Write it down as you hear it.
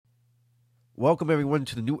Welcome, everyone,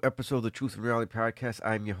 to the new episode of the Truth and Reality Podcast.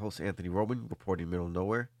 I'm your host, Anthony Roman, reporting middle of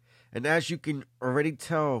nowhere. And as you can already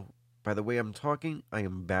tell by the way I'm talking, I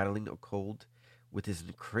am battling a cold with this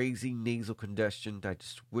crazy nasal congestion that I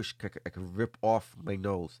just wish I could rip off my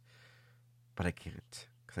nose. But I can't,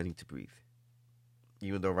 because I need to breathe.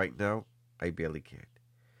 Even though right now, I barely can.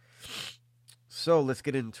 So, let's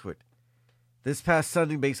get into it. This past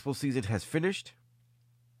Sunday, baseball season has finished.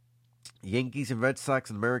 Yankees and Red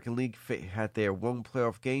Sox in the American League had their one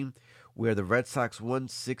playoff game where the Red Sox won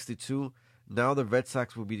 6-2. Now the Red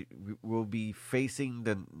Sox will be facing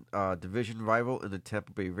the division rival in the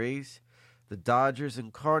Tampa Bay Rays. The Dodgers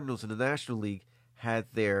and Cardinals in the National League had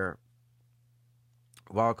their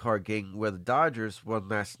wild card game where the Dodgers won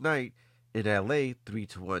last night in LA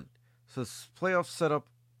 3-1. So it's playoff setup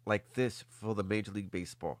like this for the Major League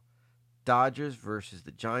Baseball. Dodgers versus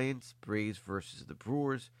the Giants, Braves versus the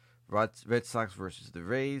Brewers, Red Sox versus the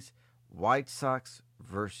Rays, White Sox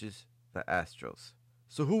versus the Astros.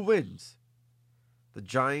 So who wins? The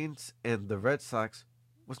Giants and the Red Sox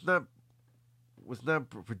was not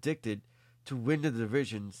predicted to win the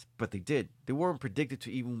divisions, but they did. They weren't predicted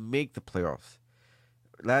to even make the playoffs.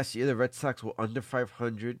 Last year, the Red Sox were under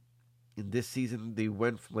 500. In this season, they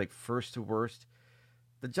went from first to worst.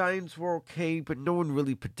 The Giants were okay, but no one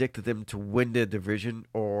really predicted them to win their division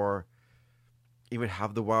or even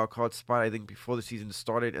have the wild card spot. I think before the season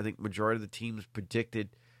started, I think majority of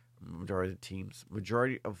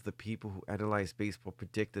the people who analyze baseball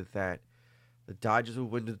predicted that the Dodgers will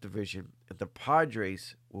win the division and the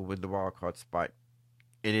Padres will win the wild card spot.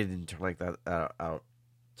 And it didn't turn like that out.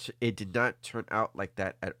 It did not turn out like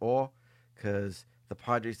that at all because the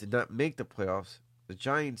Padres did not make the playoffs. The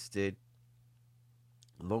Giants did.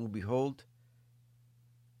 Lo and behold,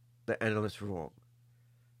 the analysts were wrong.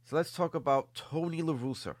 So let's talk about Tony La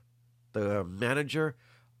Russa, the manager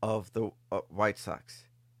of the White Sox.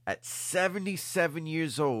 At 77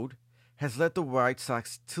 years old, has led the White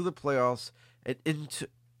Sox to the playoffs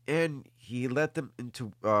and he led them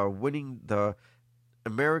into winning the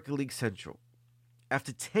American League Central.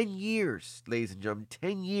 After 10 years, ladies and gentlemen,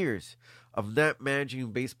 10 years of not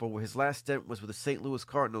managing baseball, where his last stint was with the St. Louis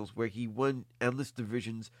Cardinals, where he won endless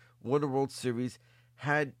divisions, won the World Series,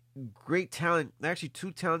 had great talent. Actually,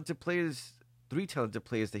 three talented players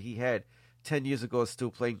that he had 10 years ago are still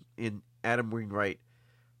playing in Adam Wainwright,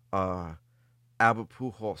 Albert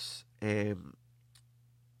Pujols, and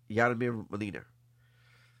Yadimir Molina.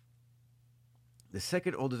 The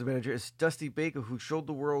second oldest manager is Dusty Baker, who showed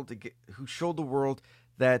the world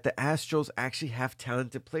that the Astros actually have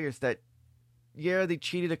talented players. That, yeah, they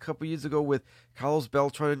cheated a couple years ago with Carlos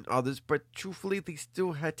Beltran and others, but truthfully, they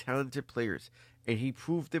still had talented players. And he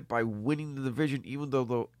proved it by winning the division, even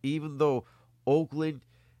though Oakland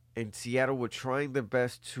and Seattle were trying their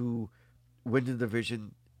best to win the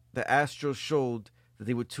division. The Astros showed that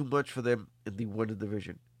they were too much for them, and they won the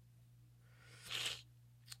division.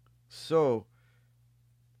 So,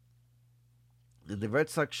 and the Red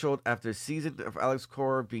Sox showed after a season of Alex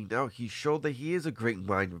Cora being out, he showed that he is a great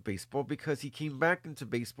mind of baseball because he came back into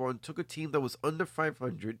baseball and took a team that was under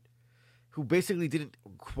 500, who basically didn't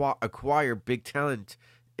acquire big talent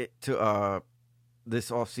to this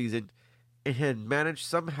offseason, and had managed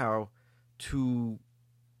somehow to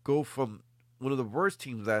go from one of the worst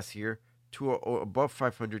teams last year to a above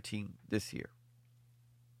 500 team this year.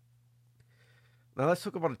 Now let's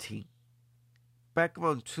talk about a team. Back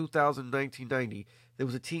around 1990, there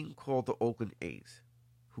was a team called the Oakland A's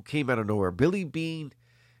who came out of nowhere. Billy Beane,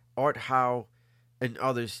 Art Howe, and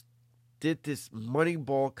others did this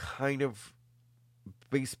Moneyball kind of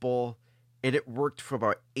baseball, and it worked for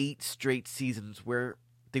about 8 straight seasons where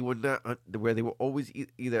they were always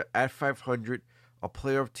either at 500, a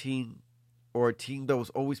playoff team, or a team that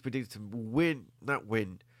was always predicted to not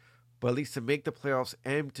win, but at least to make the playoffs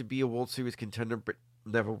and to be a World Series contender, but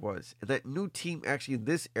never was. And that new team actually in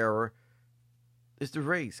this era is the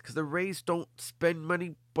Rays, because the Rays don't spend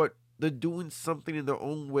money, but they're doing something in their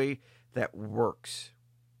own way that works.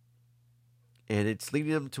 And it's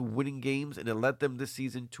leading them to winning games, and it led them this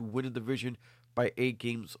season to win a division by 8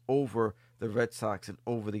 games over the Red Sox and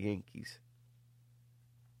over the Yankees.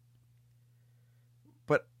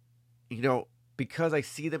 But, because I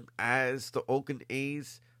see them as the Oakland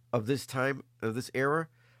A's of this time, of this era,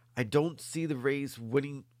 I don't see the Rays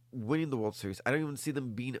winning the World Series. I don't even see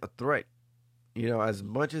them being a threat. As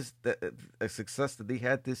much as the success that they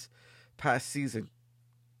had this past season,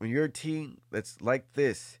 when you're a team that's like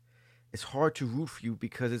this, it's hard to root for you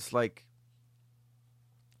because it's like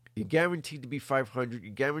you're guaranteed to be 500.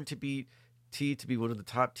 You're guaranteed to be one of the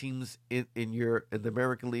top teams in the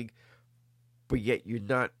American League. but yet you're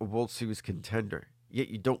not a World Series contender. Yet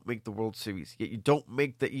you don't make the World Series. Yet you don't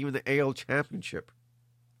make even the AL Championship.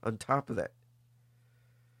 On top of that,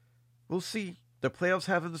 we'll see. The playoffs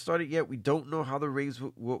haven't started yet. We don't know how the Rays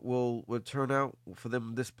will turn out for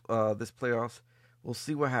them this playoffs. We'll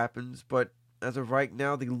see what happens. But as of right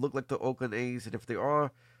now, they look like the Oakland A's, and if they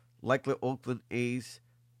are like the Oakland A's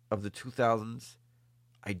of the 2000s,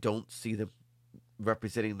 I don't see them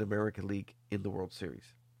representing the American League in the World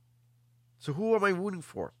Series. So who am I rooting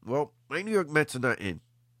for? Well, my New York Mets are not in.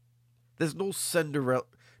 There's no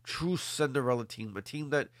true Cinderella team, a team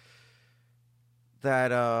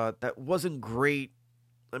that wasn't great.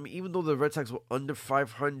 I mean, even though the Red Sox were under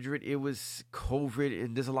 500, it was COVID,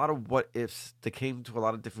 and there's a lot of what ifs that came to a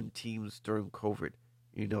lot of different teams during COVID.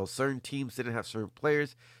 You know, certain teams didn't have certain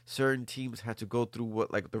players. Certain teams had to go through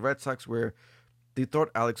like the Red Sox, where they thought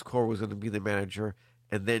Alex Cora was going to be the manager.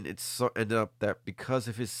 And then it ended up that because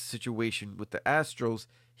of his situation with the Astros,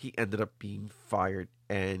 he ended up being fired.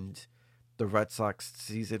 And the Red Sox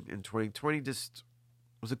season in 2020 just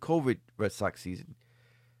was a COVID Red Sox season.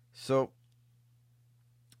 So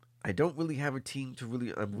I don't really have a team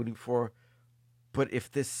I'm rooting for. But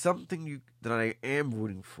if there's something that I am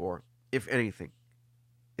rooting for, if anything,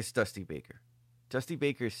 it's Dusty Baker. Dusty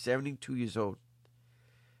Baker is 72 years old.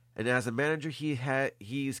 And as a manager, he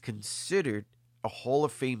is considered a Hall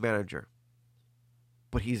of Fame manager,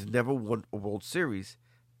 but he's never won a World Series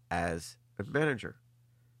as a manager.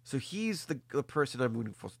 So he's the person I'm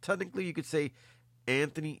rooting for. So technically, you could say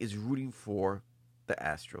Anthony is rooting for the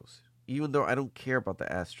Astros. Even though I don't care about the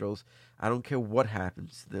Astros, I don't care what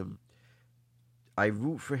happens to them. I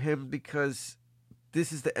root for him because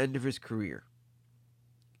this is the end of his career.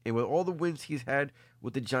 And with all the wins he's had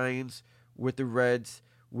with the Giants, with the Reds,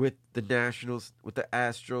 with the Nationals, with the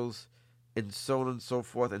Astros, and so on and so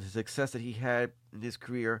forth, and the success that he had in his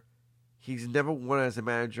career, he's never won as a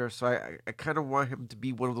manager. So I kind of want him to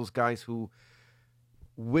be one of those guys who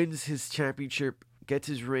wins his championship, gets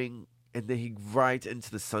his ring, and then he rides into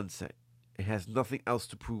the sunset and has nothing else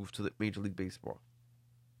to prove to the Major League Baseball.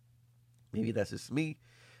 Maybe that's just me,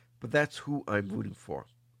 but that's who I'm rooting for.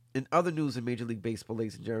 In other news in Major League Baseball,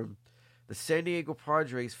 ladies and gentlemen, the San Diego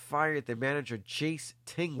Padres fired their manager Jace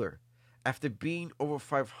Tingler after being over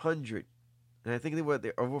 500. And I think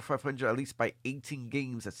they're over 500 at least by 18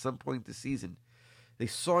 games at some point this season. They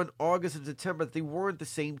saw in August and September that they weren't the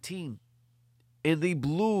same team. And they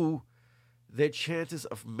blew their chances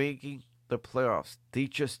of making the playoffs.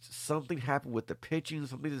 Something happened with the pitching,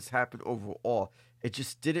 something just happened overall. It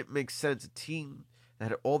just didn't make sense. A team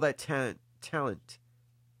that had all that talent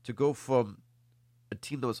to go from a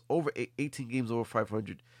team that was over 18 games over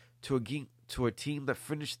 500 to a team that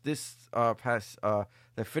finished the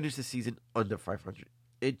season under 500.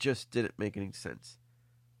 It just didn't make any sense.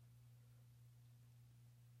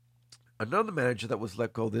 Another manager that was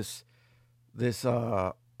let go this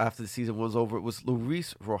after the season was over was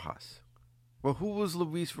Luis Rojas. Well, who was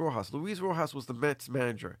Luis Rojas? Luis Rojas was the Mets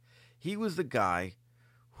manager. He was the guy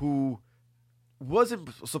who wasn't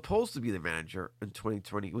supposed to be the manager in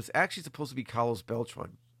 2020. It was actually supposed to be Carlos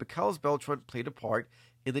Beltran. But Carlos Beltran played a part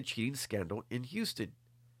in the cheating scandal in Houston.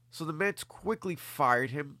 So the Mets quickly fired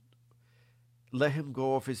him, let him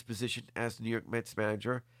go off his position as the New York Mets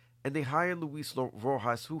manager, and they hired Luis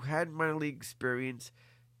Rojas, who had minor league experience,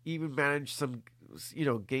 even managed some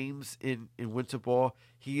games in winter ball.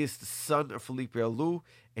 He is the son of Felipe Alou,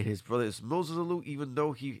 and his brother is Moses Alou, even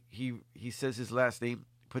though he says his last name,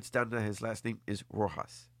 puts down that his last name is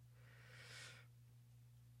Rojas.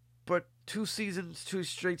 But two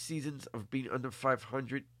straight seasons of being under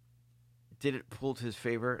 500 didn't pull to his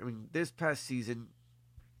favor. I mean, this past season,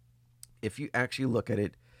 if you actually look at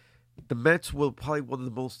it, the Mets were probably one of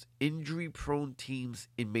the most injury-prone teams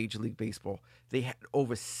in Major League Baseball. They had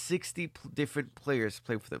over 60 different players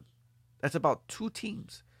play for them. That's about two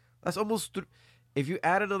teams. That's almost if you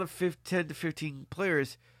add another 10 to 15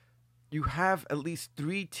 players, you have at least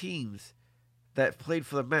three teams that played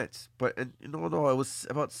for the Mets. But no, it was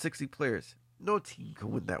about 60 players. No team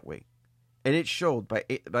can win that way. And it showed by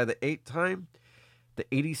the eighth time, the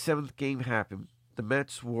 87th game happened. The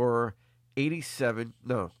Mets were 87.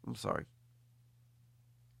 No, I'm sorry.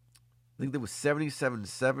 I think there was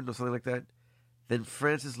 77-7 or something like that. Then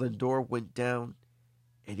Francis Lindor went down,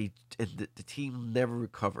 and the team never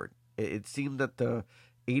recovered. It seemed that the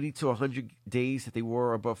 80 to 100 days that they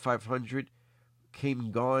were above 500 came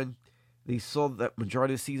and gone. They saw that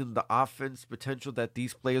majority of the season, the offense potential that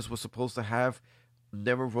these players were supposed to have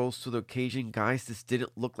never rose to the occasion. Guys just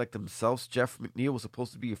didn't look like themselves. Jeff McNeil was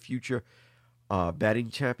supposed to be a future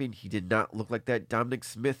batting champion. He did not look like that. Dominic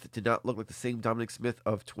Smith did not look like the same Dominic Smith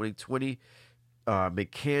of 2020.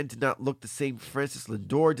 McCann did not look the same. Francis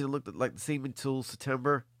Lindor didn't look like the same until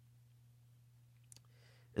September.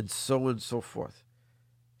 And so on and so forth.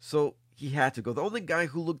 So he had to go. The only guy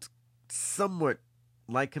who looked somewhat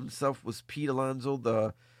like himself was Pete Alonso,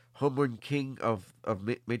 the home run king of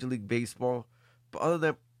Major League Baseball. But other than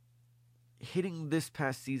that, hitting this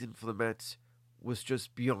past season for the Mets was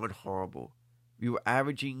just beyond horrible. We were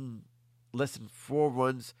averaging less than 4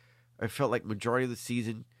 runs. I felt like majority of the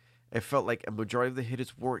season. It felt like a majority of the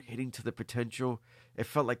hitters weren't hitting to the potential. It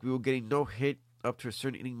felt like we were getting no hit up to a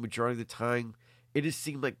certain inning majority of the time. It just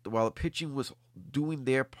seemed like while the pitching was doing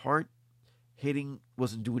their part, hitting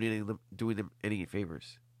wasn't doing them any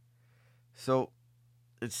favors. So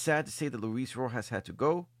it's sad to say that Luis Rojas had to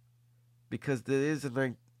go, because there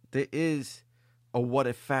is a what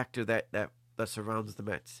if factor that surrounds the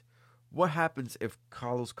Mets. What happens if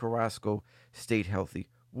Carlos Carrasco stayed healthy?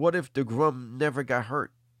 What if DeGrom never got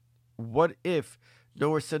hurt? What if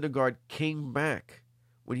Noah Syndergaard came back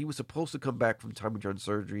when he was supposed to come back from Tommy John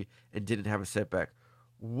surgery and didn't have a setback?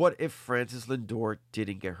 What if Francis Lindor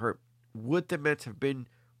didn't get hurt? Would the Mets have been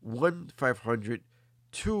 1-500?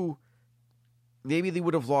 2, maybe they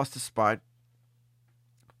would have lost a spot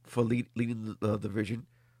for leading the division,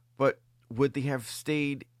 but would they have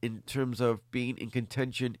stayed in terms of being in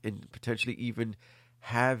contention and potentially even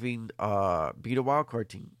having beat a wild card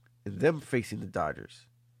team and them facing the Dodgers?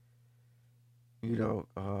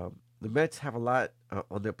 The Mets have a lot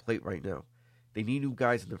on their plate right now. They need new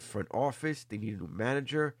guys in the front office. They need a new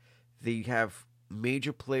manager. They have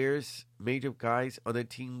major players, major guys on their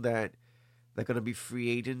team that they're going to be free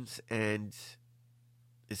agents, and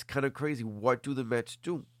it's kind of crazy. What do the Mets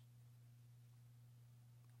do?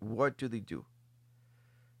 What do they do?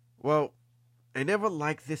 Well, I never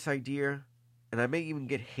liked this idea, and I may even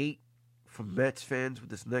get hate from Mets fans with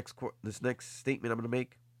this next statement I'm going to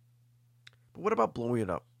make. But what about blowing it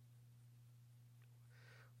up?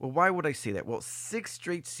 Well, why would I say that? Well, 6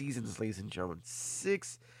 straight seasons, ladies and gentlemen.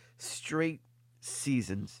 6 straight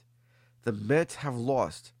seasons. The Mets have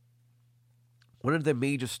lost one of their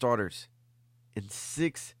major starters in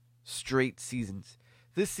 6 straight seasons.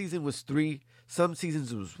 This season was 3. Some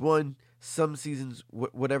seasons it was 1. Some seasons,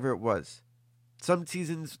 whatever it was. Some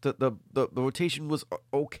seasons, the rotation was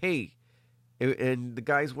okay. And the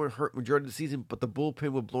guys weren't hurt majority of the season, but the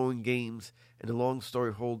bullpen were blowing games. And the long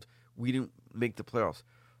story hold, we didn't make the playoffs.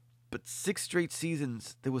 But 6 straight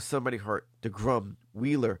seasons, there was somebody hurt. DeGrom,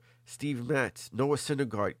 Wheeler, Steve Matz, Noah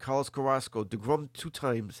Syndergaard, Carlos Carrasco, DeGrom 2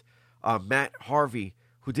 times, Matt Harvey,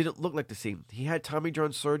 who didn't look like the same. He had Tommy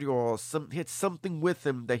John surgery or he had something with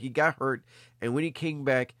him that he got hurt. And when he came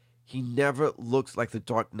back, he never looked like the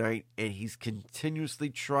Dark Knight. And he's continuously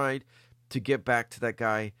tried to get back to that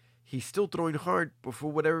guy. He's still throwing hard, but for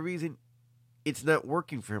whatever reason, it's not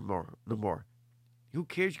working for him no more. Who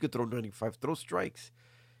cares? You could throw 95, throw strikes.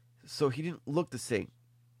 So he didn't look the same.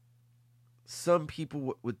 Some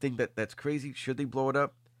people would think that that's crazy. Should they blow it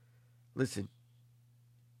up? Listen,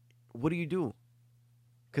 what do you do?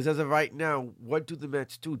 Because as of right now, what do the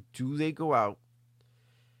Mets do? Do they go out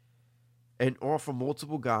and offer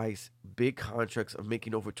multiple guys big contracts of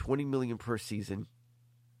making over $20 million per season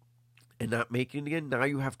and not making it again? Now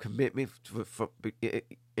you have commitment for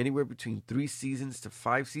anywhere between 3 seasons to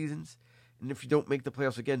 5 seasons. And if you don't make the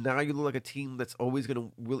playoffs again, now you look like a team that's always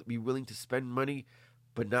going to be willing to spend money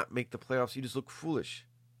but not make the playoffs. You just look foolish.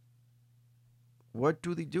 What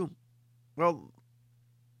do they do? Well,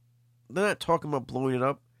 they're not talking about blowing it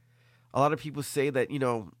up. A lot of people say that,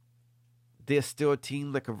 they're still a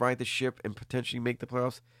team that can ride the ship and potentially make the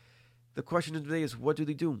playoffs. The question today is, what do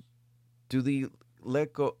they do? Do they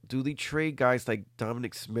let go? Do they trade guys like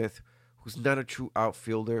Dominic Smith, who's not a true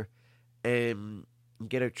outfielder, and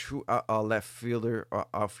get a true left fielder or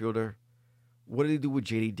outfielder? What do they do with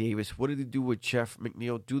J.D. Davis? What do they do with Jeff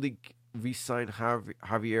McNeil? Do they re-sign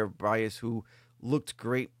Javier Baez, who looked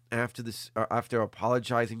great after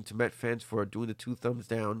apologizing to Met fans for doing the 2 thumbs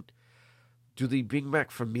down? Do they bring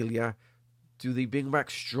back Familia? Do they bring back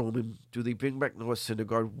Stroman? Do they bring back Noah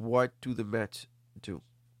Syndergaard? What do the Mets do?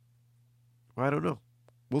 Well, I don't know.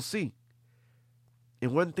 We'll see.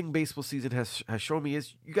 And one thing baseball season has shown me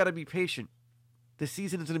is you got to be patient. The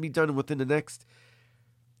season is going to be done within the next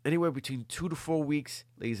anywhere between 2 to 4 weeks,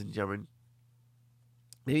 ladies and gentlemen.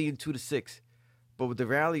 Maybe even 2 to 6. But what the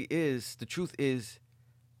reality is, the truth is,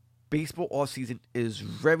 baseball offseason is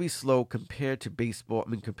very slow compared to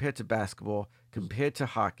compared to basketball, compared to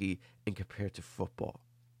hockey, and compared to football.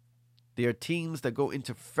 There are teams that go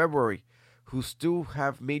into February who still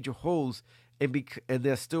have major holes, and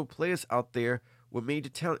there are still players out there with major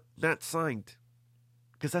talent not signed.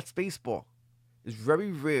 Because that's baseball. It's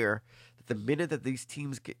very rare that the minute that these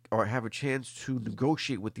teams get or have a chance to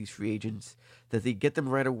negotiate with these free agents, that they get them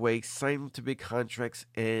right away, sign them to big contracts,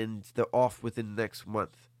 and they're off within the next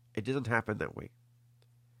month. It doesn't happen that way.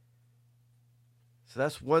 So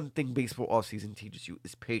that's one thing baseball offseason teaches you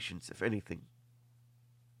is patience, if anything.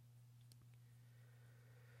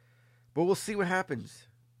 But we'll see what happens.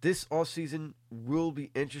 This offseason will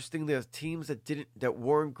be interesting. There's teams that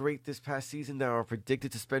weren't great this past season that are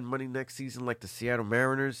predicted to spend money next season, like the Seattle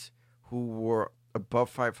Mariners, who were above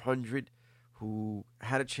 500, who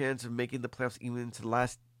had a chance of making the playoffs even into the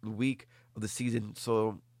last week of the season.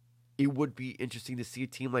 So it would be interesting to see a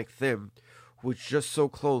team like them, who is just so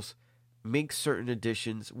close, make certain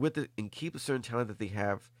additions with it and keep a certain talent that they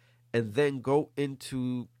have, and then go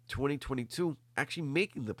into 2022 actually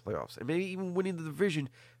making the playoffs and maybe even winning the division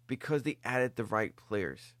because they added the right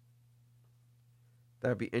players.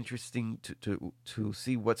 That'd be interesting to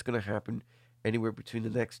see what's going to happen anywhere between the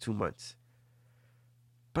next 2 months.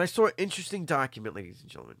 But I saw an interesting document, ladies and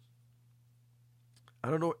gentlemen.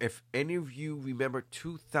 I don't know if any of you remember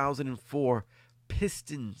 2004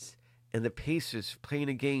 Pistons and the Pacers playing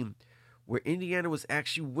a game where Indiana was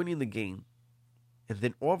actually winning the game. And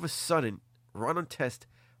then all of a sudden, Ron Artest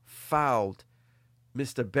fouled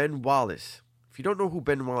Mr. Ben Wallace. If you don't know who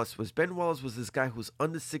Ben Wallace was this guy who was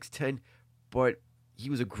under 6'10", but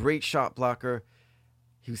he was a great shot blocker.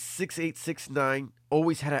 He was 6'8", 6'9",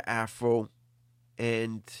 always had an afro.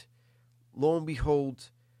 And lo and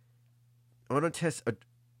behold, Ron Artest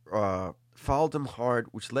fouled him hard,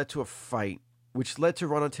 which led to a fight, which led to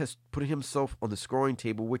Ron Artest putting himself on the scoring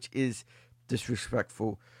table, which is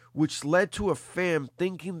disrespectful, which led to a fan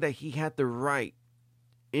thinking that he had the right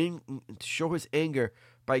to show his anger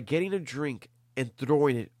by getting a drink and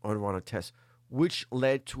throwing it on Ron Artest, which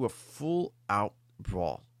led to a full-out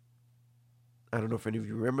brawl. I don't know if any of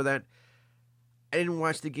you remember that. I didn't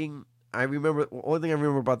watch the game. The only thing I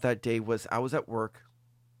remember about that day was I was at work.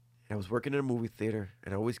 I was working in a movie theater,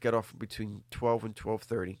 and I always got off between 12 and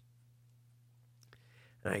 12:30.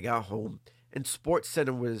 And I got home, and Sports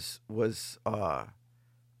Center was a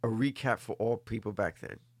recap for all people back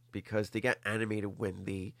then because they got animated when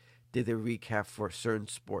they did their recap for certain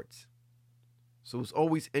sports. So it was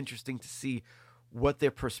always interesting to see what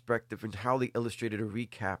their perspective and how they illustrated a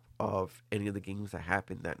recap of any of the games that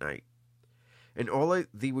happened that night. And all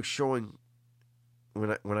they were showing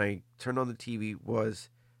when I turned on the TV was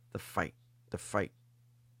the fight.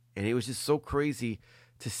 And it was just so crazy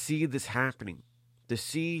to see this happening, to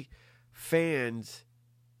see fans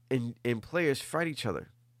and players fight each other.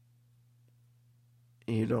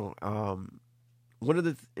 You know,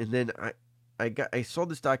 and then I saw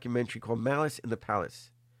this documentary called Malice in the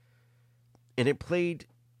Palace, and it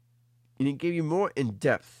gave you more in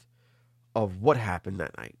depth of what happened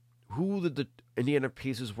that night, who the Indiana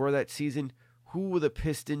Pacers were that season, who were the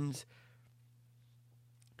Pistons,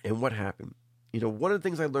 and what happened. You know, one of the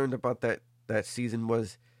things I learned about that season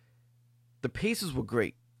was the Pacers were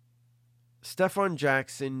great. Stephon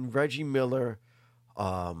Jackson, Reggie Miller,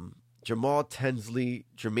 Jamal Tinsley,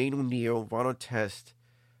 Jermaine O'Neal, Ron Artest.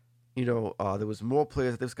 You know, there was more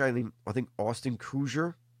players. This guy named, I think, Austin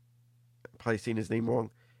Kruger. I'm probably saying his name wrong.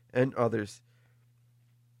 And others.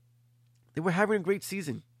 They were having a great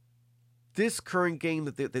season. This current game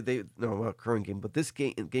that not current game, but this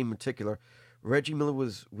game in particular, Reggie Miller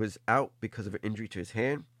was out because of an injury to his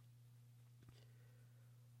hand.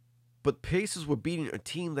 But Pacers were beating a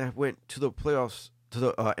team that went to the playoffs, to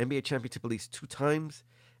the NBA championship at least 2 times.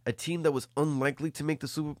 A team that was unlikely to make the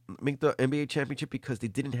NBA championship because they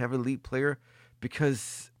didn't have an elite player.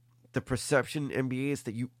 Because the perception in NBA is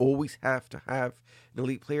that you always have to have an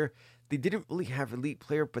elite player. They didn't really have an elite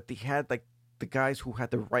player, but they had like the guys who had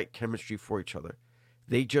the right chemistry for each other.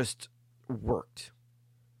 They just worked.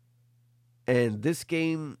 And this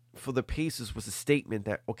game for the Pacers was a statement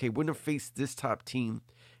that, okay, we're going to face this top team.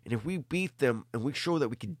 And if we beat them and we show that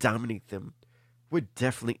we can dominate them, we're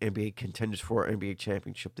definitely NBA contenders for our NBA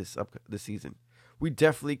championship this season. We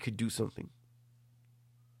definitely could do something.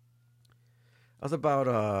 I was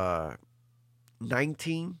about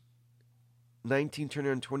 19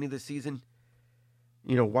 turning on 20 this season.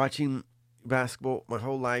 You know, watching basketball my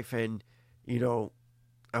whole life. And, you know,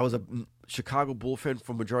 I was a Chicago Bull fan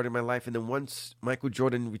for majority of my life. And then once Michael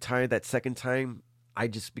Jordan retired that second time, I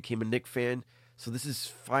just became a Knicks fan. So this is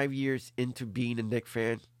 5 years into being a Knicks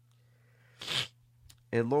fan.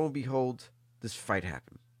 And lo and behold, this fight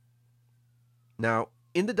happened. Now,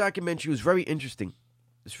 in the documentary, it was very interesting.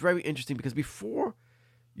 It's very interesting because before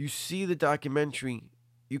you see the documentary,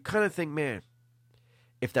 you kind of think, man,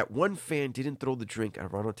 if that one fan didn't throw the drink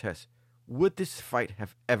at Ron Artest, would this fight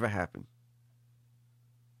have ever happened?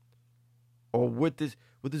 or would this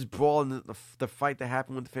brawl and the fight that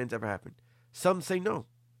happened with the fans ever happen? Some say no.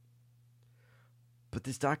 But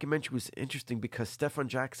this documentary was interesting because Stephen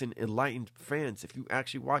Jackson enlightened fans. If you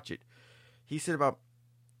actually watch it, he said about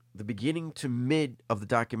the beginning to mid of the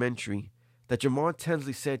documentary that Jamar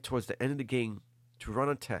Tensley said towards the end of the game to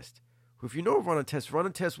Ron Artest, who, if you know Ron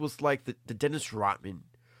Artest was like the Dennis Rodman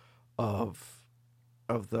of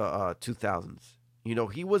the 2000s. You know,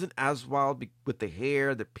 he wasn't as wild with the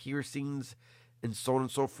hair, the piercings, and so on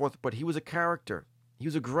and so forth, but he was a character. He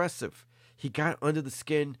was aggressive. He got under the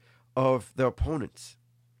skin of the opponents.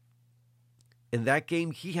 In that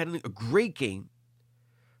game, he had a great game,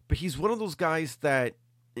 but he's one of those guys that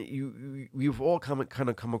you've all kind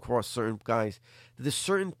of come across certain guys that there's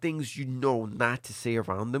certain things you know not to say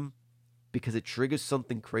around them because it triggers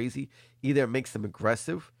something crazy. Either it makes them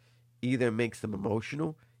aggressive, either it makes them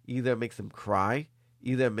emotional, either it makes them cry,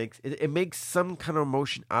 either it makes some kind of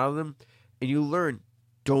emotion out of them, and you learn,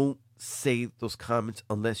 don't say those comments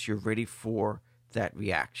unless you're ready for that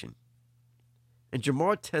reaction. And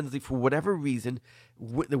Jamar Tensley, for whatever reason,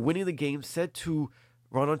 the winning the game, said to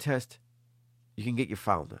Ron Artest, you can get your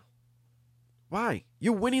foul now. Why?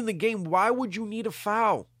 You're winning the game. Why would you need a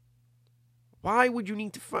foul? Why would you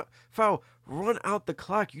need to foul? Run out the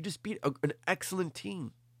clock. You just beat an excellent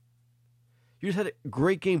team. You just had a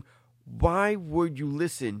great game. Why would you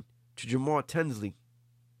listen to Jamar Tensley?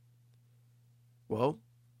 Well,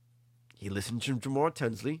 he listened to Jamar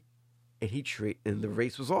Tensley, and the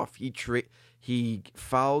race was off. He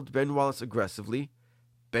fouled Ben Wallace aggressively.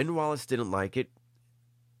 Ben Wallace didn't like it.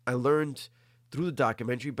 I learned through the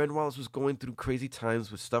documentary, Ben Wallace was going through crazy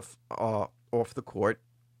times with stuff off the court.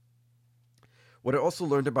 What I also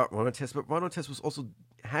learned about Ron Artest, but Ron Artest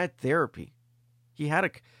had therapy. He had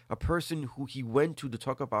a person who he went to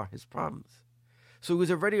talk about his problems. So he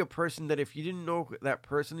was already a person that if you didn't know that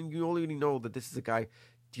person, you already know that this is a guy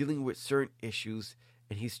dealing with certain issues,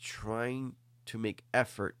 and he's trying to make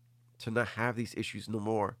effort to not have these issues no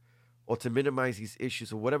more, or to minimize these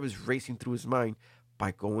issues or whatever's racing through his mind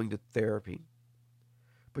by going to therapy.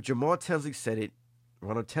 But Jamar Tensley said it,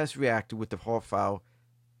 Ron Artest reacted with the hard foul,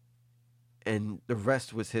 and the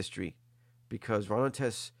rest was history, because Ron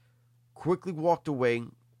Artest quickly walked away,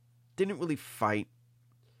 didn't really fight.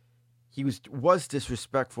 He was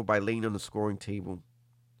disrespectful by laying on the scoring table.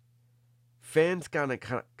 Fans kind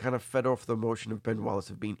of fed off the emotion of Ben Wallace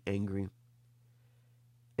of being angry.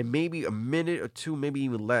 And maybe a minute or two, maybe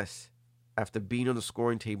even less, after being on the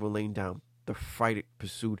scoring table and laying down, the fight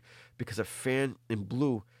pursued because a fan in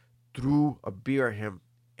blue threw a beer at him,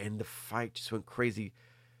 and the fight just went crazy.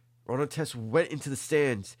 Ron Artest went into the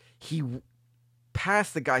stands. He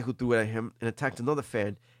passed the guy who threw it at him and attacked another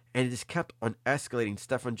fan, and it just kept on escalating.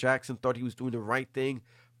 Stephen Jackson thought he was doing the right thing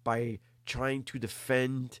by trying to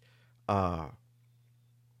defend Ron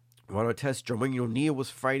Artest. Jermaine O'Neal was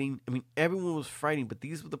fighting. I mean, everyone was fighting, but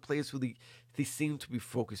these were the players who they seemed to be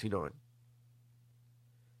focusing on.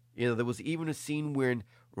 You know, there was even a scene where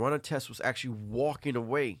Ron Artest was actually walking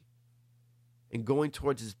away and going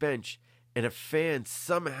towards his bench, and a fan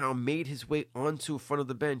somehow made his way onto front of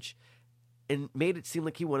the bench and made it seem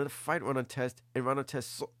like he wanted to fight Ron Artest, and Ron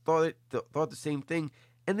Artest thought the same thing,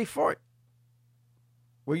 and they fought.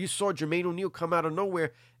 Where you saw Jermaine O'Neal come out of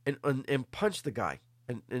nowhere and punch the guy,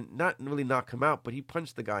 and not really knock him out, but he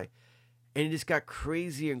punched the guy, and it just got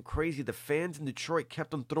crazier and crazier. The fans in Detroit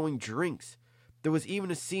kept on throwing drinks. There was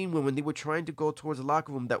even a scene when they were trying to go towards the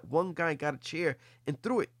locker room that one guy got a chair and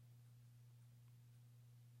threw it.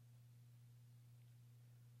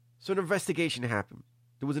 So an investigation happened.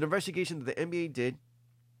 There was an investigation that the NBA did,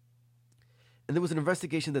 and there was an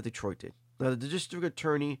investigation that Detroit did. Now, the district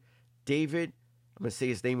attorney, David, I'm going to say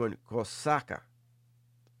his name wrong, Kosaka.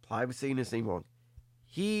 I'm saying his name wrong.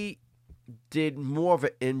 He did more of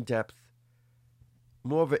an in-depth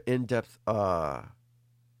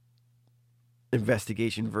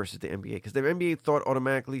investigation versus the NBA, because the NBA thought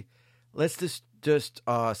automatically, let's just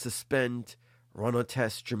suspend Ron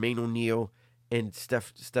Artest, Jermaine O'Neal, and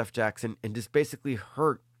Steph Jackson, and just basically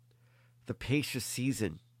hurt the Pacers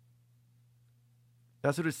season.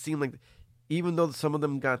 That's what it seemed like. Even though some of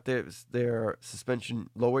them got their suspension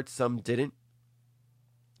lowered, some didn't.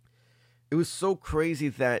 It was so crazy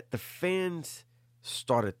that the fans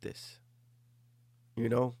started this. You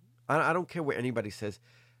know? I don't care what anybody says.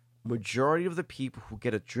 Majority of the people who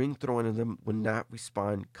get a drink thrown on them will not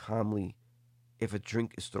respond calmly if a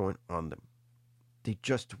drink is thrown on them. They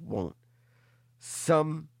just won't.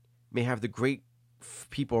 Some may have the great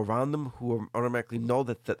people around them who automatically know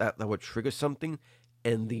that would trigger something,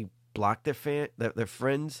 and they block their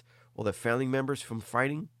friends or their family members from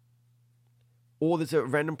fighting. Or there's a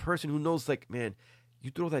random person who knows, like, man,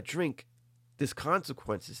 you throw that drink, there's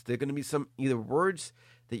consequences. There are going to be some either words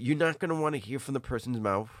that you're not going to want to hear from the person's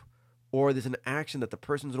mouth, or there's an action that the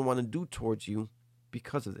person's going to want to do towards you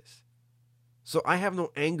because of this. So I have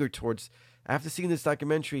no anger towards, after seeing this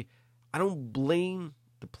documentary, I don't blame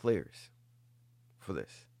the players for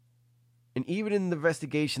this. And even in the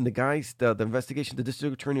investigation, the investigation, the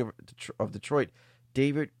district attorney of Detroit,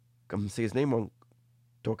 David, I'm going to say his name wrong,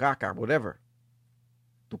 Dogaka, whatever,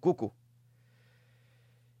 Dukuku,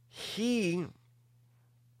 he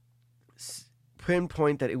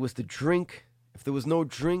pinpoint that it was the drink. If there was no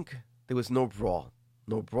drink, there was no brawl.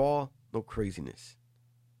 No brawl, no craziness.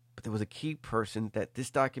 But there was a key person that this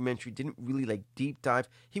documentary didn't really like deep dive.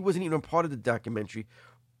 He wasn't even a part of the documentary.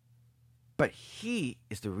 But he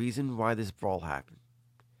is the reason why this brawl happened.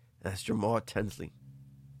 And that's Jamal Tinsley.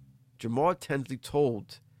 Jamal Tinsley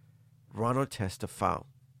told Ron Artest to foul.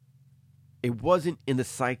 It wasn't in the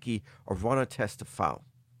psyche of Ron Artest to foul.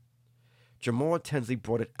 Jamal Tinsley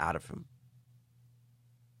brought it out of him.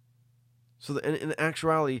 So in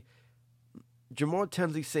actuality, Jamal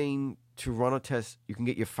Tinsley saying to Ron Artest, you can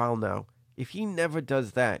get your foul now. If he never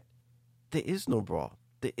does that, there is no brawl.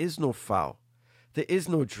 There is no foul. There is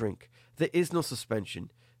no drink. There is no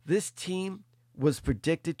suspension. This team was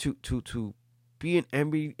predicted to be an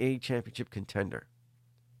NBA championship contender.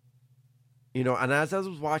 You know, and as I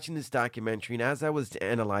was watching this documentary and as I was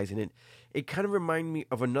analyzing it, it kind of reminded me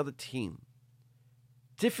of another team.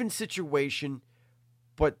 Different situation,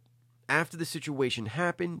 but after the situation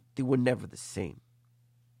happened, they were never the same.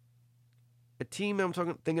 A team I'm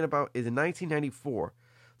thinking about is in 1994,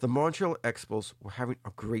 the Montreal Expos were having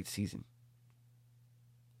a great season.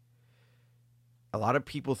 A lot of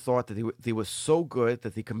people thought that they were so good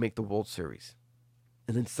that they could make the World Series.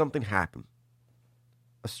 And then something happened.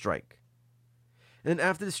 A strike. And then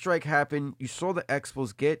after the strike happened, you saw the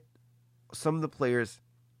Expos get some of the players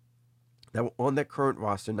that were on that current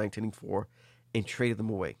roster in 1994 and traded them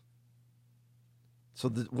away. So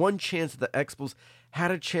the one chance that the Expos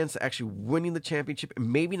had a chance of actually winning the championship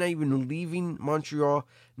and maybe not even leaving Montreal,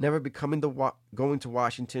 never becoming going to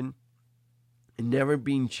Washington, and never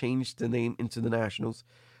being changed the name into the Nationals,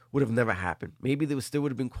 would have never happened. Maybe they still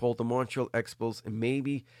would have been called the Montreal Expos, and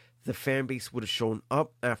maybe the fan base would have shown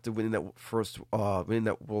up after winning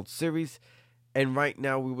that World Series. And right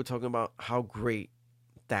now we were talking about how great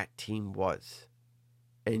that team was,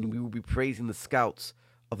 and we would be praising the scouts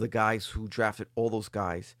of the guys who drafted all those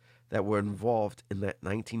guys that were involved in that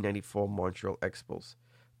 1994 Montreal Expos.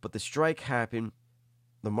 But the strike happened.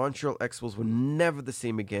 The Montreal Expos were never the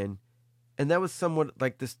same again. And that was somewhat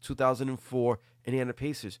like this 2004 Indiana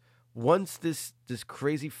Pacers. Once this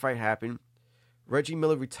crazy fight happened, Reggie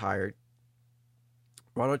Miller retired.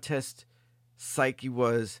 Ron Artest's psyche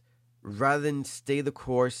was, rather than stay the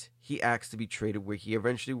course, he asked to be traded, where he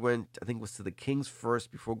eventually went, I think it was to the Kings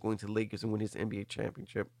first before going to the Lakers and winning his NBA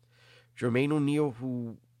championship. Jermaine O'Neal,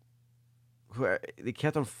 who they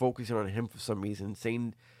kept on focusing on him for some reason,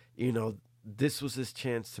 saying, you know, this was his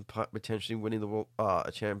chance to potentially winning the world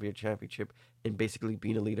championship and basically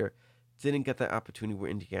being a leader. Didn't get that opportunity with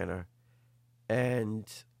Indiana.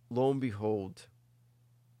 And lo and behold,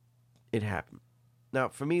 it happened. Now,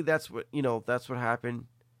 for me, that's what happened.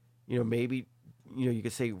 You know, maybe, you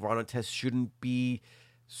could say Ron Artest shouldn't be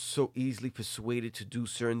so easily persuaded to do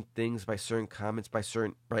certain things by certain comments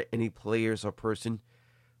by any players or person.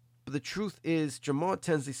 But the truth is, Jamal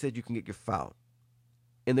Tinsley said you can get your foul.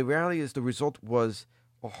 And the reality is the result was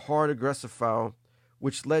a hard, aggressive foul,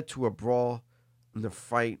 which led to a brawl and a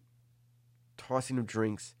fight, tossing of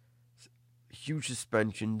drinks, huge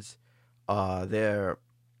suspensions. There,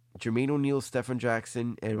 Jermaine O'Neal, Stephen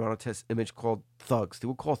Jackson, and Ron Artest's image called thugs. They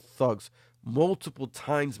were called thugs multiple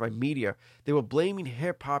times by media. They were blaming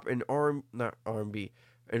hip-hop and not R&B,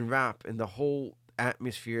 and rap and the whole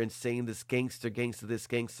atmosphere and saying this gangster this,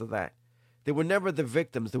 gangster that. They were never the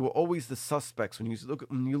victims. They were always the suspects. When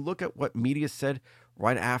you look at what media said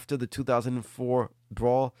right after the 2004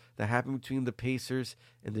 brawl that happened between the Pacers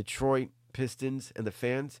and Detroit Pistons and the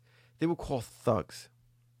fans, they were called thugs.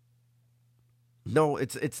 No,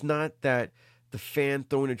 it's not that the fan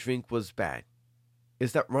throwing a drink was bad.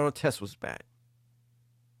 It's that Ron Artest was bad.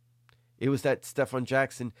 It was that Stephen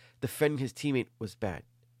Jackson defending his teammate was bad.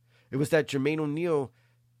 It was that Jermaine O'Neal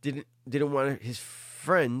didn't want his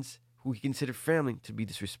friends, who he considered family, to be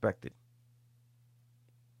disrespected.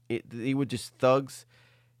 They were just thugs.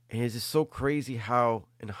 And it's just so crazy how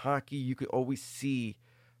in hockey you could always see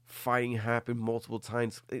fighting happen multiple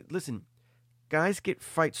times. Listen, guys get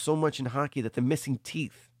fight so much in hockey that they're missing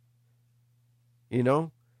teeth. You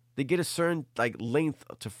know? They get a certain length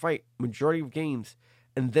to fight, majority of games,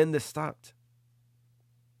 and then they're stopped.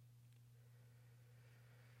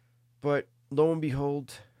 But lo and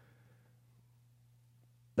behold,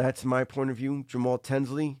 that's my point of view. Jamal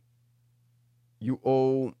Tinsley, you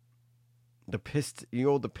owe the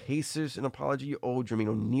Pacers an apology. You owe Jermaine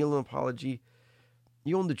O'Neal an apology.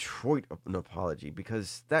 You owe Detroit an apology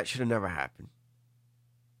because that should have never happened.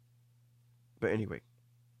 But anyway,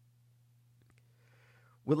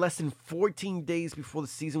 with less than 14 days before the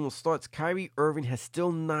season will start, Kyrie Irving has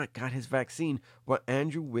still not got his vaccine, while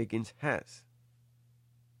Andrew Wiggins has.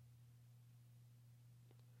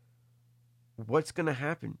 What's going to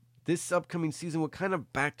happen? This upcoming season, we're kind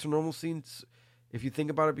of back to normalcy. If you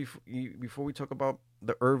think about it before we talk about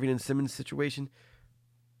the Irving and Simmons situation,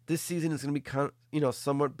 this season is going to be kind of,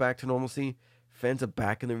 somewhat back to normalcy. Fans are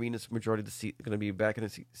back in the arenas majority of the season. Going to be back in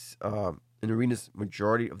the arenas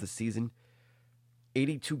majority of the season.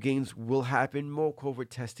 82 games will happen. More COVID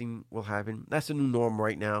testing will happen. That's the new norm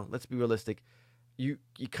right now. Let's be realistic. You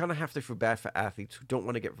kind of have to feel bad for athletes who don't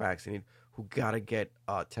want to get vaccinated, who got to get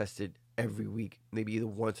tested every week, maybe either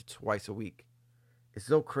once or twice a week. It's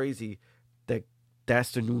so crazy that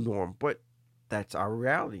that's the new norm, but that's our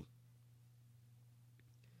reality.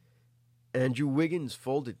 Andrew Wiggins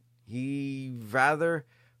folded. He rather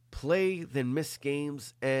play than miss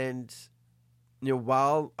games, and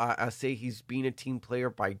while I say he's being a team player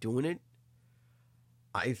by doing it,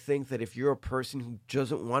 I think that if you're a person who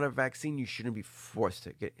doesn't want a vaccine, you shouldn't be forced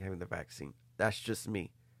to having the vaccine. That's just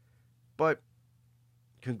me. But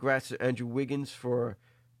congrats to Andrew Wiggins for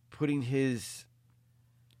putting his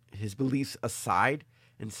beliefs aside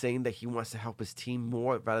and saying that he wants to help his team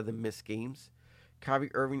more rather than miss games.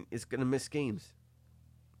 Kyrie Irving is going to miss games.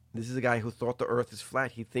 This is a guy who thought the earth is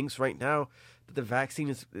flat. He thinks right now that the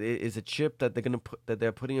vaccine is a chip that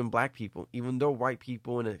they're putting in black people. Even though white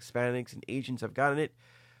people and Hispanics and Asians have gotten it,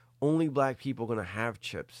 only black people are going to have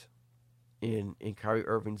chips, in Kyrie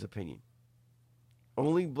Irving's opinion.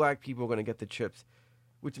 Only black people are going to get the chips,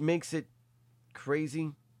 which makes it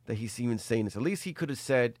crazy that he's even saying this. At least he could have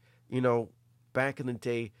said, back in the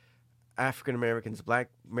day, African Americans, black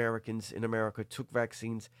Americans in America took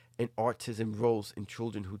vaccines, and autism rose in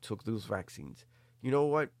children who took those vaccines. You know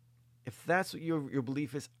what? If that's what your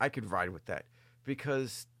belief is, I could ride with that,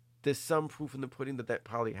 because there's some proof in the pudding that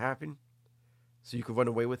probably happened, so you could run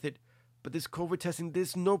away with it. But this COVID testing,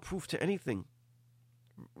 there's no proof to anything.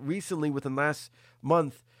 Recently, within last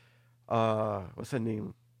month, what's her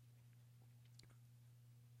name?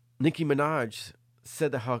 Nicki Minaj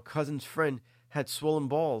said that her cousin's friend had swollen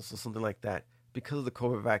balls or something like that because of the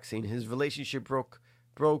COVID vaccine. His relationship broke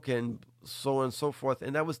and so on and so forth,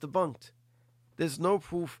 and that was debunked. There's no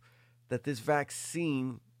proof that this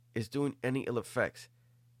vaccine is doing any ill effects.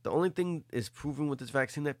 The only thing is proven with this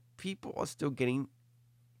vaccine that people are still getting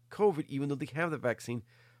COVID even though they have the vaccine.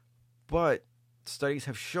 But studies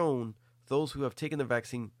have shown those who have taken the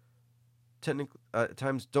vaccine at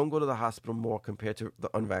times don't go to the hospital more compared to the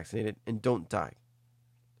unvaccinated and don't die.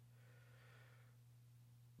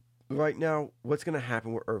 Right now, what's going to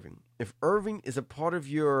happen with Irving? If Irving is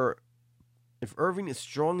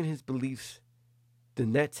strong in his beliefs, the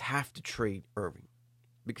Nets have to trade Irving.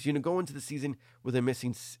 Because you're going to go into the season with a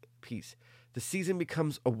missing piece. The season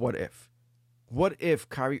becomes a what if. What if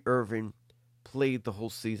Kyrie Irving played the whole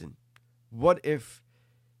season? What if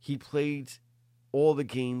he played all the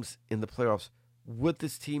games in the playoffs? Would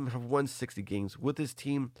this team have won 60 games? Would this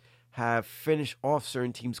team have finished off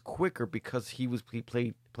certain teams quicker because he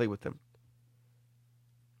played with them?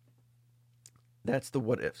 That's the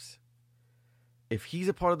what ifs. If he's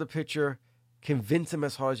a part of the picture, convince him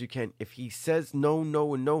as hard as you can. If he says no,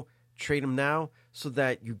 no, and no, trade him now so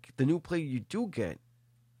that the new player you do get,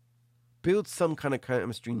 build some kind of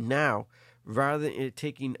chemistry now rather than it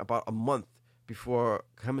taking about a month before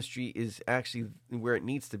chemistry is actually where it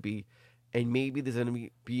needs to be. And maybe there's going to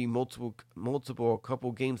be multiple or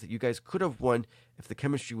couple games that you guys could have won if the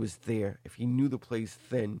chemistry was there, if he knew the plays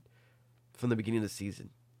then from the beginning of the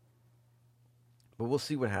season. But we'll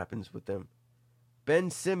see what happens with them. Ben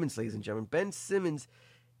Simmons, ladies and gentlemen. Ben Simmons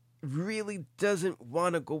really doesn't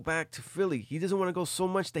want to go back to Philly. He doesn't want to go so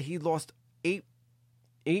much that he lost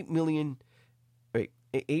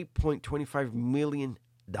 $8.25 million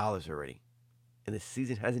already. And the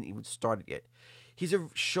season hasn't even started yet. He's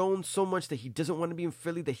shown so much that he doesn't want to be in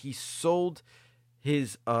Philly that he sold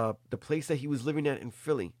his the place that he was living at in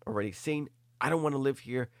Philly already, saying, "I don't want to live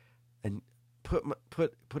here," and put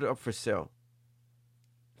it up for sale.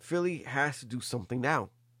 Philly has to do something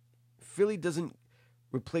now. Philly doesn't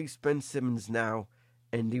replace Ben Simmons now,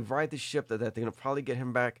 and they ride the ship that they're going to probably get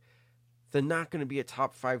him back they're not going to be a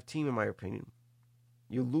top 5 team, in my opinion.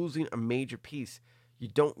 You're losing a major piece. You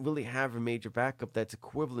don't really have a major backup that's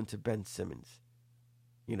equivalent to Ben Simmons.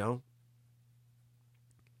 You know?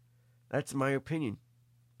 That's my opinion.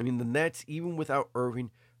 I mean, the Nets, even without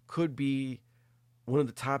Irving, could be one of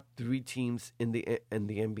the top 3 teams in the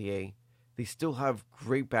NBA. They still have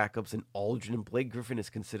great backups, and Aldridge and Blake Griffin is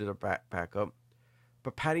considered a backup.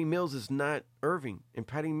 But Patty Mills is not Irving, and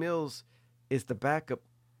Patty Mills is the backup.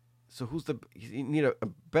 So you need a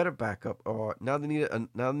better backup, or now they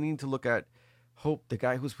need to look at hope the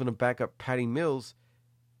guy who's going to back up Patty Mills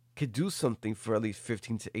could do something for at least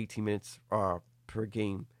 15 to 18 minutes per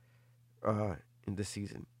game in the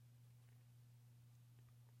season.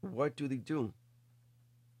 What do they do?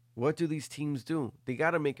 What do these teams do? They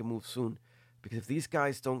got to make a move soon, because if these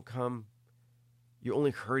guys don't come, you're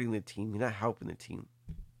only hurting the team. You're not helping the team.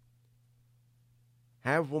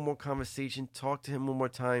 Have one more conversation. Talk to him one more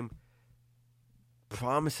time.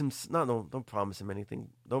 Promise him. Don't promise him anything.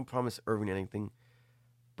 Don't promise Irving anything.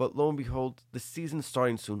 But lo and behold, the season's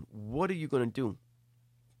starting soon. What are you going to do?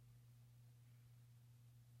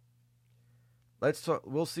 Let's talk.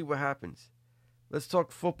 We'll see what happens. Let's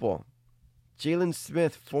talk football. Jalen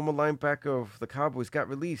Smith, former linebacker of the Cowboys, got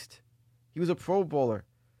released. He was a Pro Bowler.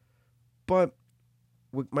 But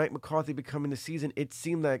with Mike McCarthy becoming the season, it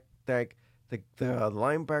seemed like the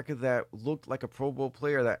linebacker that looked like a Pro Bowl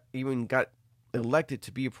player, that even got elected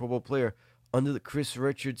to be a Pro Bowl player under the Chris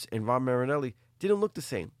Richards and Rob Marinelli, didn't look the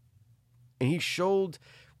same. And he showed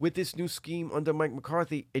with this new scheme under Mike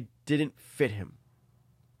McCarthy, it didn't fit him,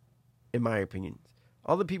 in my opinion.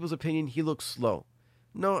 Other people's opinion, he looks slow.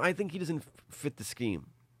 No, I think he doesn't fit the scheme.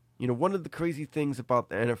 You know, one of the crazy things about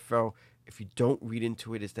the NFL, if you don't read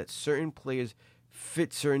into it, is that certain players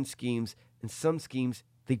fit certain schemes, and some schemes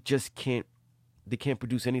they just can't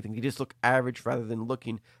produce anything. They just look average rather than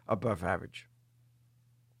looking above average.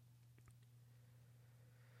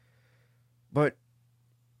 But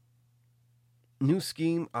new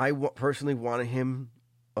scheme, I personally wanted him,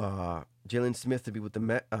 Jalen Smith, to be with the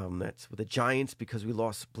Mets, with the Giants, because we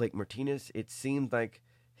lost Blake Martinez. It seemed like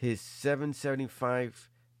his $775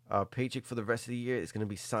 paycheck for the rest of the year is going to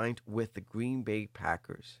be signed with the Green Bay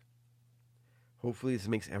Packers. Hopefully this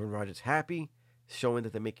makes Aaron Rodgers happy, showing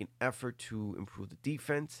that they're making effort to improve the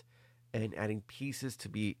defense and adding pieces to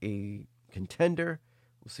be a contender.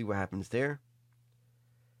 We'll see what happens there.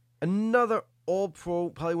 Another All-Pro,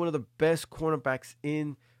 probably one of the best cornerbacks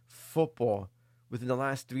in football within the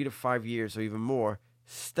last 3 to 5 years or even more,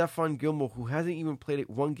 Stephon Gilmore, who hasn't even played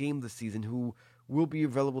one game this season, who will be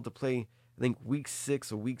available to play, I think, week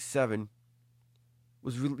 6 or week 7,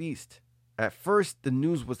 was released. At first, the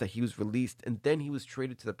news was that he was released, and then he was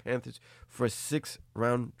traded to the Panthers for a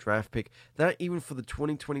 6th-round draft pick. Not even for the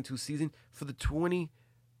 2022 season, for the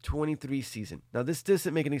 2023 season. Now, this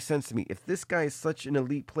doesn't make any sense to me. If this guy is such an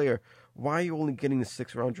elite player, why are you only getting the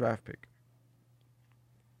 6th-round draft pick?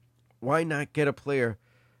 Why not get a player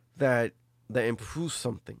that improves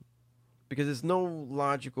something? Because there's no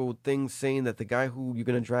logical thing saying that the guy who you're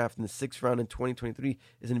going to draft in the 6th round in 2023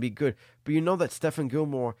 is going to be good. But you know that Stephon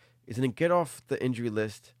Gilmore is going to get off the injury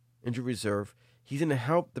list, injury reserve. He's going to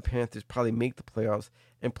help the Panthers probably make the playoffs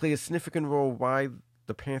and play a significant role why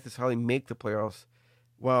the Panthers probably make the playoffs,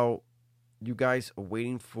 while you guys are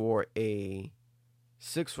waiting for a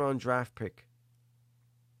 6th-round draft pick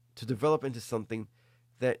to develop into something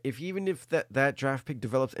that even if that draft pick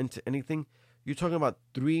develops into anything, you're talking about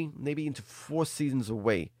 3, maybe into 4 seasons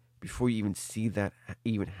away before you even see that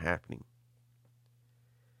even happening.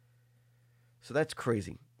 So that's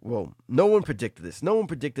crazy. Well, no one predicted this. No one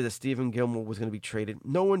predicted that Stephon Gilmore was going to be traded.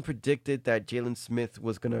 No one predicted that Jalen Smith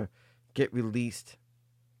was going to get released.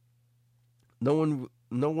 No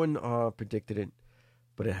one predicted it,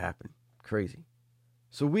 but it happened. Crazy.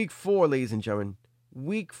 So week 4, ladies and gentlemen,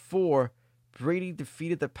 week 4, Brady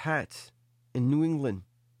defeated the Pats in New England.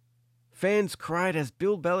 Fans cried as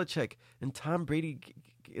Bill Belichick and Tom Brady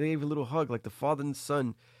gave a little hug, like the father and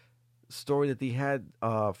son story that they had,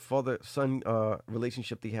 father-son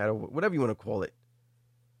relationship they had, or whatever you want to call it.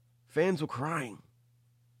 Fans were crying.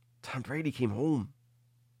 Tom Brady came home.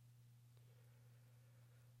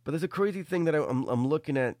 But there's a crazy thing that I'm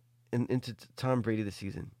looking at into Tom Brady this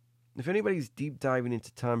season. If anybody's deep diving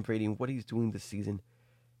into Tom Brady and what he's doing this season,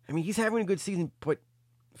 I mean, he's having a good season, but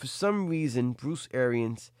for some reason, Bruce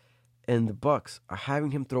Arians and the Bucks are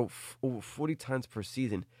having him throw over 40 times per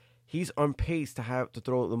season. He's on pace to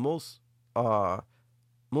throw the most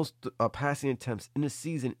passing attempts in a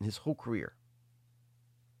season in his whole career.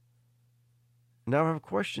 Now I have a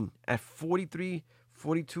question. At 43,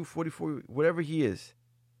 42, 44, whatever he is,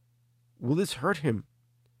 will this hurt him?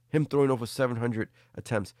 him throwing over 700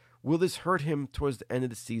 attempts. Will this hurt him towards the end of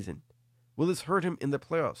the season? Will this hurt him in the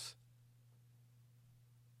playoffs?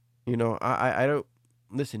 You know, I don't...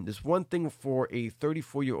 Listen, there's one thing for a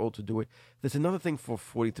 34-year-old to do it. There's another thing for a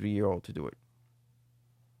 43-year-old to do it.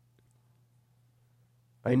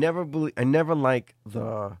 I never like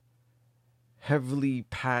the heavily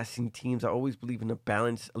passing teams. I always believe in a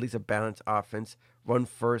balance, at least a balanced offense. Run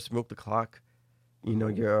first, milk the clock. You know,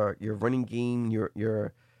 your running game,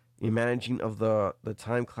 your managing of the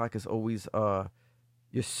time clock is always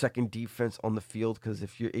your second defense on the field, because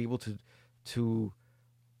if you're able to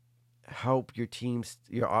help your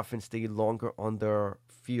offense stay longer on the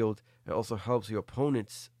field, it also helps your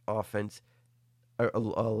opponent's offense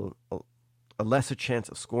a lesser chance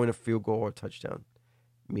of scoring a field goal or a touchdown.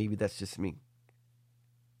 Maybe that's just me.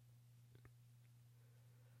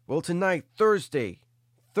 Well, tonight, Thursday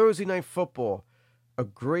night football, a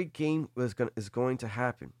great game is going to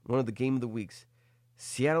happen. One of the game of the weeks.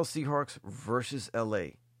 Seattle Seahawks versus LA.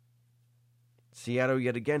 Seattle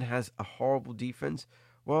yet again has a horrible defense,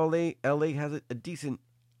 while LA has a decent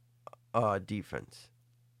defense.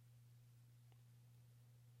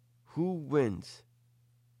 Who wins?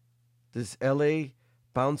 Does LA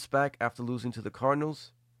bounce back after losing to the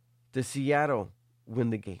Cardinals? Does Seattle win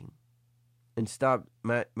the game and stop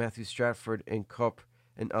Matthew Stafford and Kupp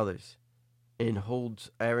and others, and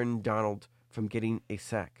holds Aaron Donald from getting a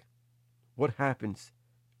sack? What happens?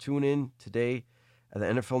 Tune in today at the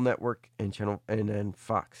NFL Network and channel and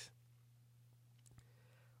Fox.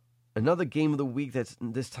 Another game of the week that's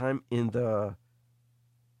this time in the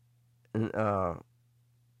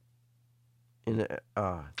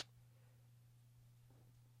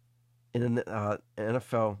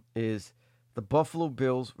NFL is the Buffalo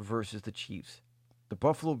Bills versus the Chiefs. The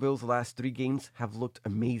Buffalo Bills' last 3 games have looked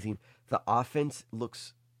amazing. The offense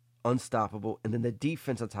looks unstoppable, and then the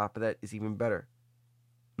defense on top of that is even better.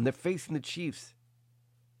 And they're facing the Chiefs.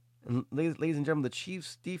 And ladies and gentlemen, the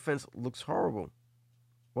Chiefs' defense looks horrible.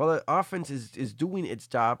 While the offense is doing its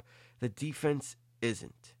job, the defense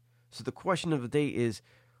isn't. So the question of the day is,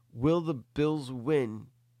 will the Bills win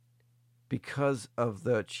because of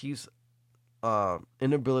the Chiefs'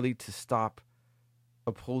 inability to stop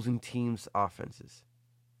opposing teams' offenses?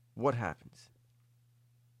 What happens?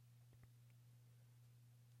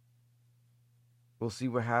 We'll see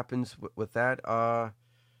what happens with that.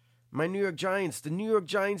 My New York Giants, the New York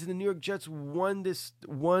Giants and the New York Jets won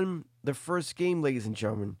their first game, ladies and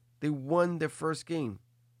gentlemen. They won their first game.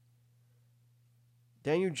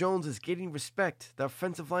 Daniel Jones is getting respect. The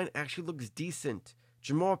offensive line actually looks decent.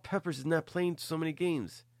 Jamal Peppers is not playing so many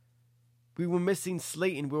games. We were missing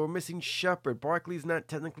Slayton. We were missing Shepard. Barkley's not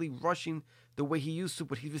technically rushing the way he used to,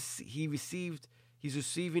 but he's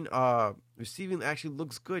receiving actually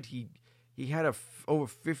looks good. He had over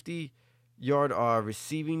 50-yard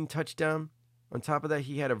receiving touchdown. On top of that,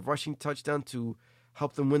 he had a rushing touchdown to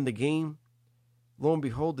help them win the game. Lo and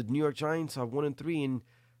behold, the New York Giants are 1-3, and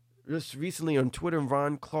just recently on Twitter,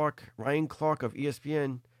 Ryan Clark of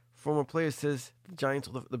ESPN, former player, says the Giants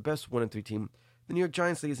are the best 1-3 team. The New York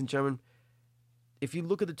Giants, ladies and gentlemen, if you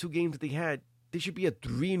look at the 2 games that they had, they should be a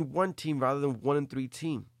 3-1 team rather than 1-3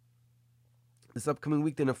 team. This upcoming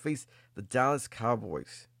week, they're going to face the Dallas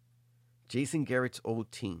Cowboys, Jason Garrett's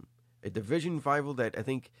old team, a division rival that I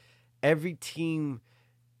think every team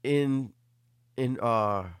in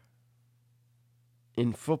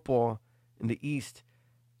football in the East,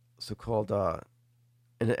 so-called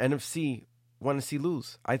in the NFC, want to see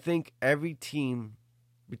lose. I think every team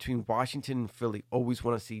between Washington and Philly always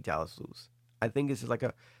want to see Dallas lose. I think this is like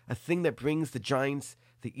a thing that brings the Giants,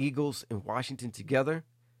 the Eagles, and Washington together.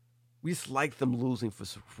 We just like them losing for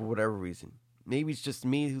whatever reason. Maybe it's just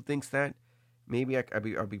me who thinks that. Maybe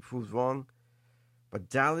I'll be proved wrong. But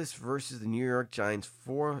Dallas versus the New York Giants,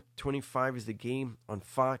 4:25 is the game on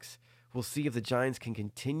Fox. We'll see if the Giants can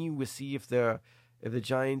continue. We'll see if the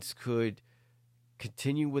Giants could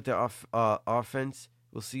continue with their offense.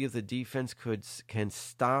 We'll see if the defense can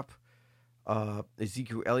stop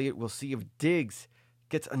Ezekiel Elliott. We'll see if Diggs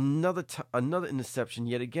gets another interception.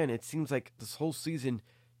 Yet again, it seems like this whole season,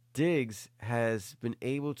 Diggs has been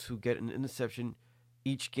able to get an interception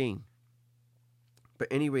each game. But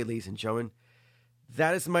anyway, ladies and gentlemen,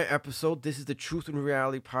 that is my episode. This is the Truth and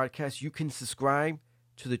Reality podcast. You can subscribe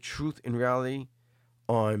to the Truth and Reality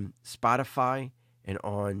on Spotify and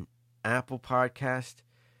on Apple Podcast.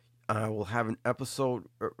 I will have an episode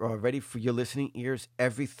ready for your listening ears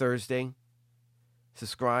every Thursday.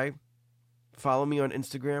 Subscribe. Follow me on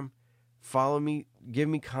Instagram. Follow me. Give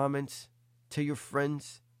me comments. Tell your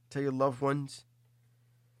friends. Tell your loved ones.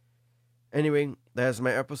 Anyway, that's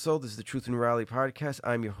my episode. This is the Truth and Reality Podcast.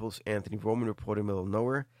 I'm your host, Anthony Roman, reporting middle of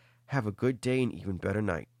nowhere. Have a good day and even better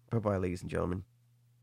night. Bye-bye, ladies and gentlemen.